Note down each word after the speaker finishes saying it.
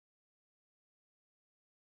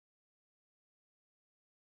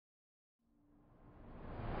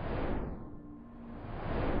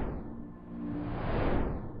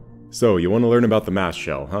So, you want to learn about the mass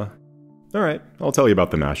shell, huh? Alright, I'll tell you about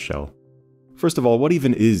the mass shell. First of all, what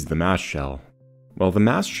even is the mass shell? Well, the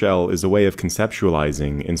mass shell is a way of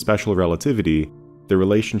conceptualizing, in special relativity, the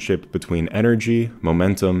relationship between energy,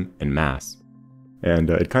 momentum, and mass. And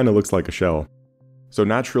it kind of looks like a shell. So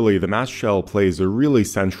naturally, the mass shell plays a really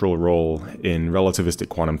central role in relativistic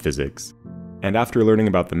quantum physics. And after learning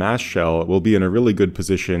about the mass shell, we'll be in a really good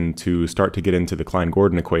position to start to get into the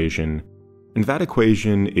Klein-Gordon equation. And that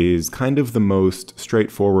equation is kind of the most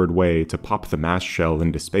straightforward way to pop the mass shell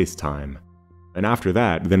into space-time. And after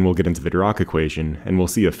that, then we'll get into the Dirac equation, and we'll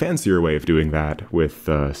see a fancier way of doing that, with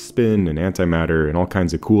spin and antimatter and all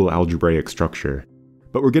kinds of cool algebraic structure.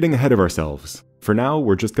 But we're getting ahead of ourselves. For now,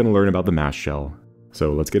 we're just going to learn about the mass shell.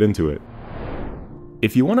 So let's get into it.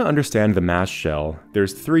 If you want to understand the mass shell,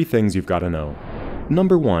 there's 3 things you've got to know.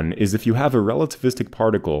 Number 1 is if you have a relativistic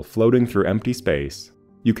particle floating through empty space,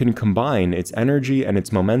 you can combine its energy and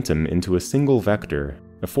its momentum into a single vector,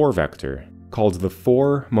 a 4-vector, called the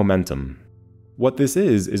 4 momentum. What this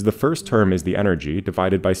is the first term is the energy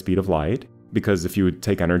divided by speed of light, because if you would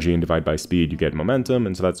take energy and divide by speed, you get momentum,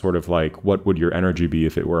 and so that's sort of like, what would your energy be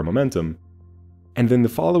if it were a momentum? And then the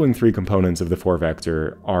following 3 components of the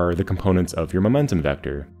 4-vector are the components of your momentum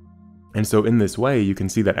vector. And so in this way, you can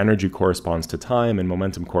see that energy corresponds to time and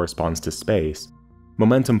momentum corresponds to space.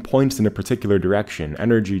 Momentum points in a particular direction,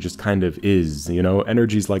 energy just kind of is, you know?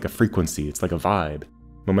 Energy's like a frequency, it's like a vibe.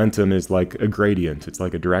 Momentum is like a gradient, it's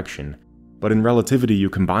like a direction. But in relativity, you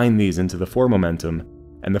combine these into the 4 momentum,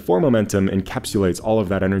 and the 4 momentum encapsulates all of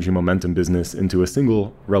that energy momentum business into a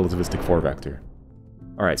single relativistic 4-vector.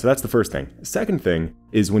 Alright, so that's the first thing. Second thing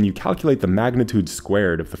is when you calculate the magnitude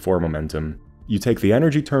squared of the 4 momentum, you take the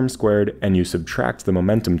energy term squared and you subtract the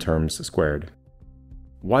momentum terms squared.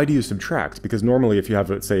 Why do you subtract? Because normally if you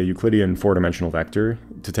have, say, a Euclidean 4-dimensional vector,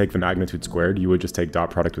 to take the magnitude squared, you would just take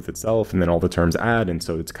dot product with itself and then all the terms add, and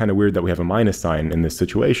so it's kind of weird that we have a minus sign in this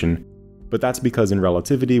situation. But that's because in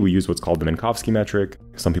relativity, we use what's called the Minkowski metric.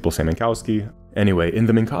 Some people say Minkowski. Anyway, in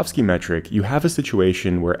the Minkowski metric, you have a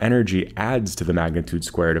situation where energy adds to the magnitude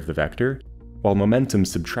squared of the vector, while momentum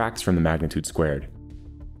subtracts from the magnitude squared.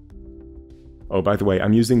 Oh, by the way,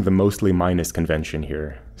 I'm using the mostly minus convention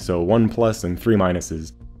here. So 1 plus and 3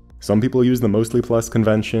 minuses. Some people use the mostly plus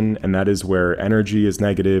convention, and that is where energy is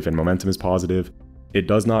negative and momentum is positive. It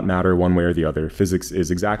does not matter one way or the other. Physics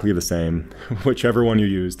is exactly the same, whichever one you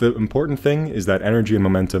use. The important thing is that energy and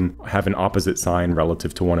momentum have an opposite sign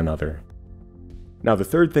relative to one another. Now, the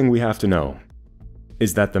third thing we have to know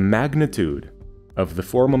is that the magnitude of the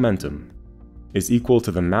 4 momentum is equal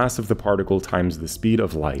to the mass of the particle times the speed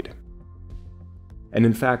of light. And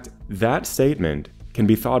in fact, that statement can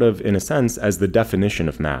be thought of in a sense as the definition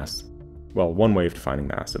of mass. Well, one way of defining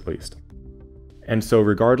mass, at least. And so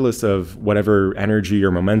regardless of whatever energy or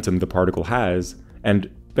momentum the particle has, and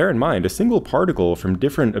bear in mind, a single particle from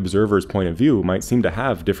different observers' point of view might seem to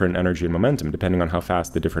have different energy and momentum depending on how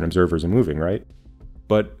fast the different observers are moving, right?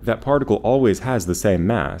 But that particle always has the same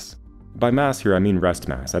mass. By mass here I mean rest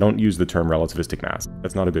mass. I don't use the term relativistic mass.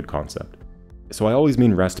 That's not a good concept. So I always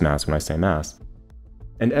mean rest mass when I say mass.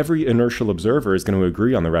 And every inertial observer is going to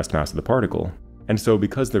agree on the rest mass of the particle. And so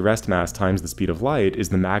because the rest mass times the speed of light is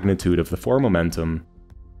the magnitude of the 4 momentum,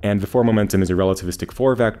 and the 4 momentum is a relativistic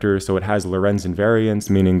 4-vector, so it has Lorentz invariance,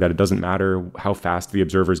 meaning that it doesn't matter how fast the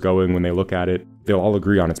observer's going when they look at it, they'll all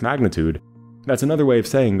agree on its magnitude. That's another way of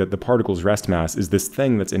saying that the particle's rest mass is this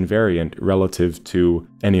thing that's invariant relative to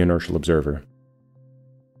any inertial observer.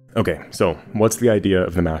 Okay, so what's the idea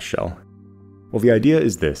of the mass shell? Well, the idea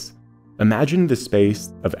is this. Imagine the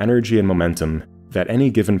space of energy and momentum that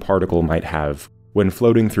any given particle might have when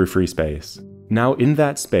floating through free space. Now in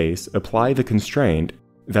that space, apply the constraint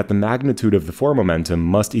that the magnitude of the 4 momentum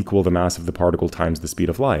must equal the mass of the particle times the speed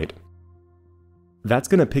of light. That's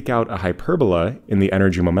going to pick out a hyperbola in the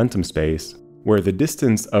energy-momentum space, where the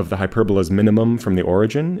distance of the hyperbola's minimum from the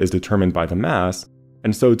origin is determined by the mass,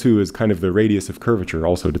 and so too is kind of the radius of curvature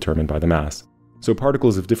also determined by the mass. So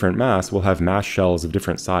particles of different mass will have mass shells of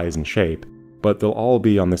different size and shape, but they'll all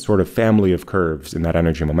be on this sort of family of curves in that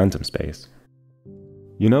energy-momentum space.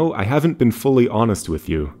 You know, I haven't been fully honest with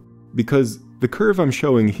you, because the curve I'm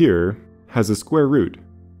showing here has a square root.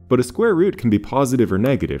 But a square root can be positive or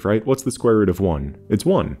negative, right? What's the square root of 1? It's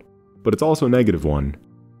 1. But it's also negative 1.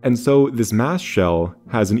 And so this mass shell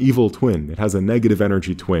has an evil twin. It has a negative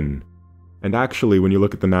energy twin. And actually, when you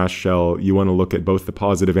look at the mass shell, you want to look at both the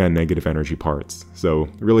positive and negative energy parts. So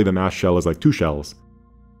really the mass shell is like 2 shells.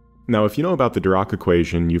 Now, if you know about the Dirac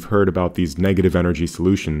equation, you've heard about these negative energy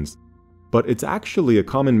solutions. But it's actually a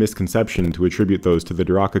common misconception to attribute those to the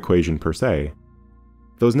Dirac equation per se.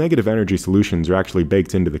 those negative energy solutions are actually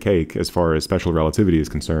baked into the cake as far as special relativity is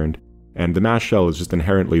concerned, and the mass shell is just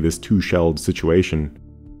inherently this two-shelled situation.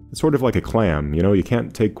 It's sort of like a clam, you know, you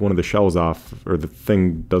can't take one of the shells off or the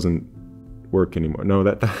thing doesn't work anymore. No,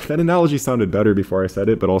 that analogy sounded better before I said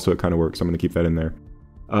it, but also it kind of works, so I'm going to keep that in there.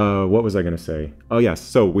 What was I going to say? Oh yes,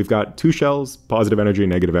 so we've got two shells, positive energy,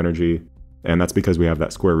 negative energy, and that's because we have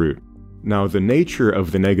that square root. Now, the nature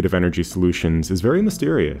of the negative energy solutions is very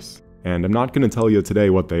mysterious, and I'm not going to tell you today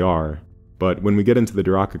what they are, but when we get into the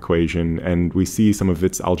Dirac equation and we see some of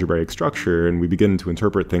its algebraic structure and we begin to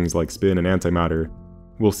interpret things like spin and antimatter,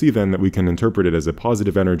 we'll see then that we can interpret it as a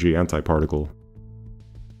positive energy antiparticle.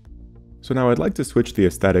 So now I'd like to switch the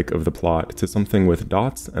aesthetic of the plot to something with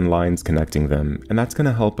dots and lines connecting them, and that's going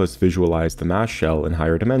to help us visualize the mass shell in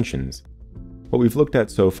higher dimensions. What we've looked at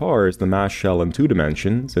so far is the mass shell in 2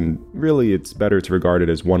 dimensions, and really it's better to regard it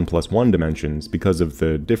as 1 + 1 dimensions because of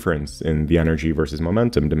the difference in the energy versus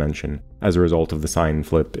momentum dimension as a result of the sign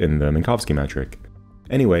flip in the Minkowski metric.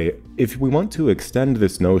 Anyway, if we want to extend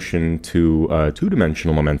this notion to a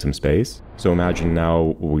 2-dimensional momentum space, so imagine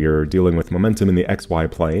now we're dealing with momentum in the xy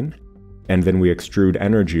plane, and then we extrude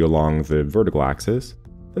energy along the vertical axis,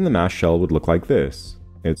 then the mass shell would look like this.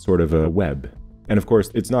 It's sort of a web. And of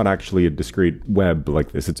course, it's not actually a discrete web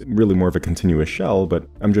like this, it's really more of a continuous shell, but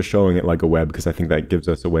I'm just showing it like a web because I think that gives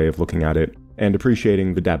us a way of looking at it and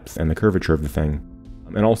appreciating the depth and the curvature of the thing.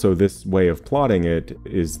 And also, this way of plotting it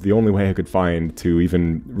is the only way I could find to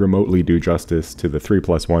even remotely do justice to the 3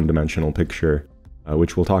 + 1 dimensional picture,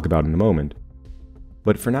 which we'll talk about in a moment.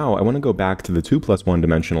 But for now, I want to go back to the 2 + 1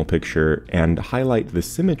 dimensional picture and highlight the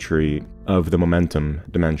symmetry of the momentum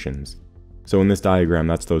dimensions. So in this diagram,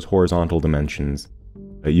 that's those horizontal dimensions.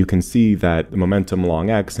 You can see that the momentum along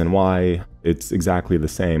x and y, it's exactly the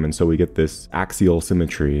same, and so we get this axial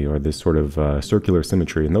symmetry, or this sort of circular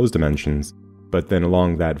symmetry in those dimensions. But then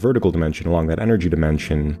along that vertical dimension, along that energy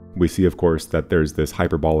dimension, we see, of course, that there's this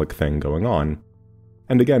hyperbolic thing going on.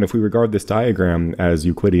 And again, if we regard this diagram as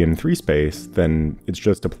Euclidean 3-space, then it's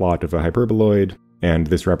just a plot of a hyperboloid, and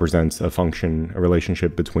this represents a function, a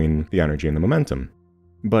relationship between the energy and the momentum.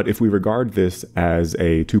 But if we regard this as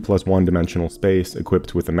a 2 + 1 dimensional space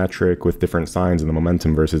equipped with a metric with different signs in the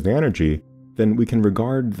momentum versus the energy, then we can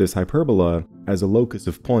regard this hyperbola as a locus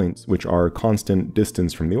of points which are constant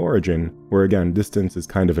distance from the origin, where again, distance is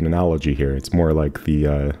kind of an analogy here. It's more like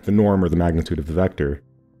the norm or the magnitude of the vector.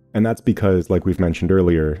 And that's because, like we've mentioned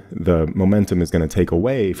earlier, the momentum is going to take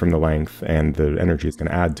away from the length and the energy is going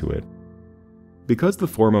to add to it. Because the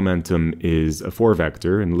 4 momentum is a 4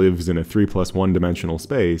 vector and lives in a 3 + 1 dimensional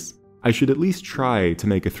space, I should at least try to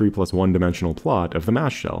make a 3 + 1 dimensional plot of the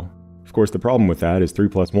mass shell. Of course, the problem with that is 3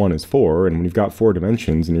 + 1 is 4, and when you've got 4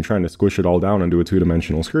 dimensions and you're trying to squish it all down onto a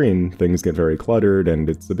 2-dimensional screen, things get very cluttered and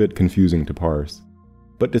it's a bit confusing to parse.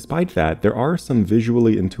 But despite that, there are some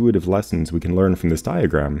visually intuitive lessons we can learn from this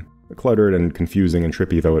diagram, cluttered and confusing and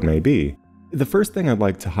trippy though it may be. The first thing I'd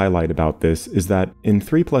like to highlight about this is that in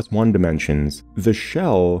 3 + 1 dimensions, the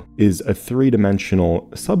shell is a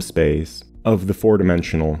 3-dimensional subspace of the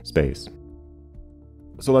 4-dimensional space.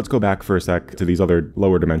 So let's go back for a sec to these other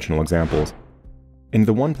lower dimensional examples. In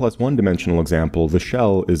the 1 + 1 dimensional example, the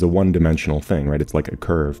shell is a 1-dimensional thing, right? It's like a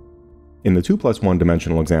curve. In the 2 + 1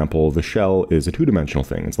 dimensional example, the shell is a 2-dimensional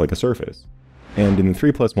thing. It's like a surface. And in the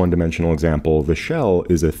 3 + 1 dimensional example, the shell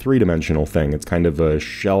is a 3-dimensional thing. It's kind of a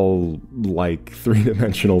shell-like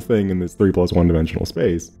 3-dimensional thing in this 3 + 1 dimensional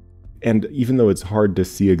space. And even though it's hard to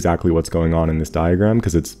see exactly what's going on in this diagram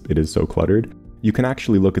because it is so cluttered, you can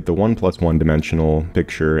actually look at the 1 + 1 dimensional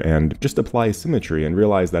picture and just apply symmetry and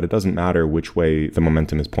realize that it doesn't matter which way the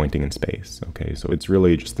momentum is pointing in space. Okay, so it's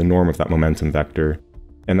really just the norm of that momentum vector.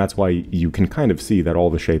 And that's why you can kind of see that all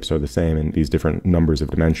the shapes are the same in these different numbers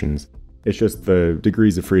of dimensions. It's just the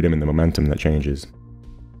degrees of freedom in the momentum that changes.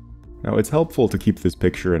 Now, it's helpful to keep this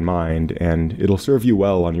picture in mind, and it'll serve you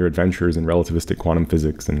well on your adventures in relativistic quantum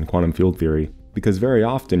physics and quantum field theory, because very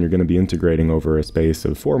often you're going to be integrating over a space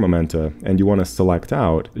of 4 momenta, and you want to select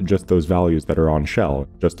out just those values that are on shell,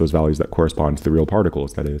 just those values that correspond to the real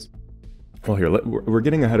particles, that is. Well, here, we're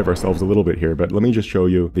getting ahead of ourselves a little bit here, but let me just show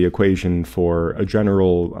you the equation for a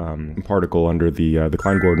general particle under the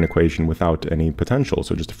Klein-Gordon equation without any potential,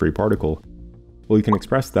 so just a free particle. Well, you can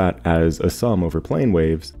express that as a sum over plane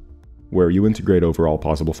waves, where you integrate over all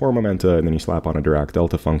possible 4 momenta, and then you slap on a Dirac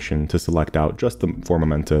delta function to select out just the 4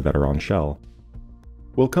 momenta that are on shell.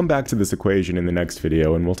 We'll come back to this equation in the next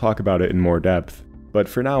video, and we'll talk about it in more depth. But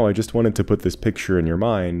for now, I just wanted to put this picture in your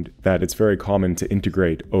mind that it's very common to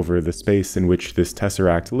integrate over the space in which this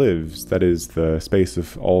tesseract lives, that is, the space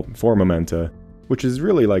of all 4 momenta, which is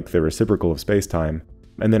really like the reciprocal of spacetime.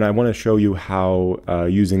 And then I want to show you how,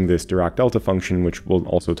 using this Dirac delta function, which we'll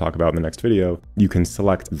also talk about in the next video, you can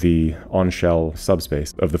select the on-shell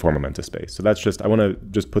subspace of the four momentous space. So that's just, I want to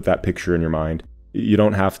just put that picture in your mind. You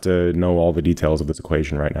don't have to know all the details of this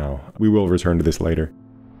equation right now. We will return to this later.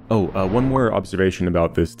 Oh, one more observation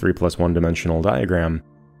about this 3+1 dimensional diagram.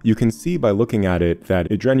 You can see by looking at it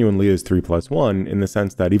that it genuinely is 3+1 in the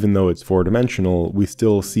sense that even though it's four-dimensional, we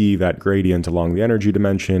still see that gradient along the energy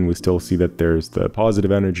dimension, we still see that there's the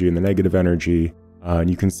positive energy and the negative energy, and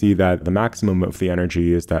you can see that the maximum of the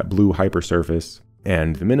energy is that blue hypersurface,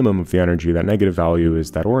 and the minimum of the energy, that negative value, is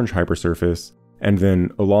that orange hypersurface, and then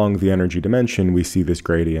along the energy dimension we see this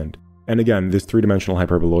gradient. And again, this three-dimensional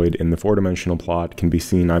hyperboloid in the four-dimensional plot can be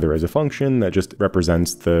seen either as a function that just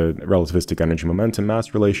represents the relativistic energy momentum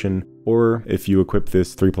mass relation, or if you equip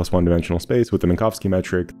this 3+1 dimensional space with the Minkowski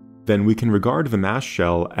metric, then we can regard the mass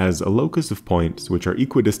shell as a locus of points which are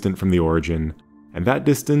equidistant from the origin, and that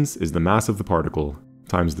distance is the mass of the particle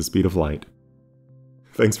times the speed of light.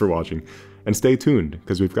 Thanks for watching, and stay tuned,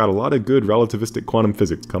 because we've got a lot of good relativistic quantum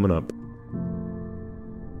physics coming up.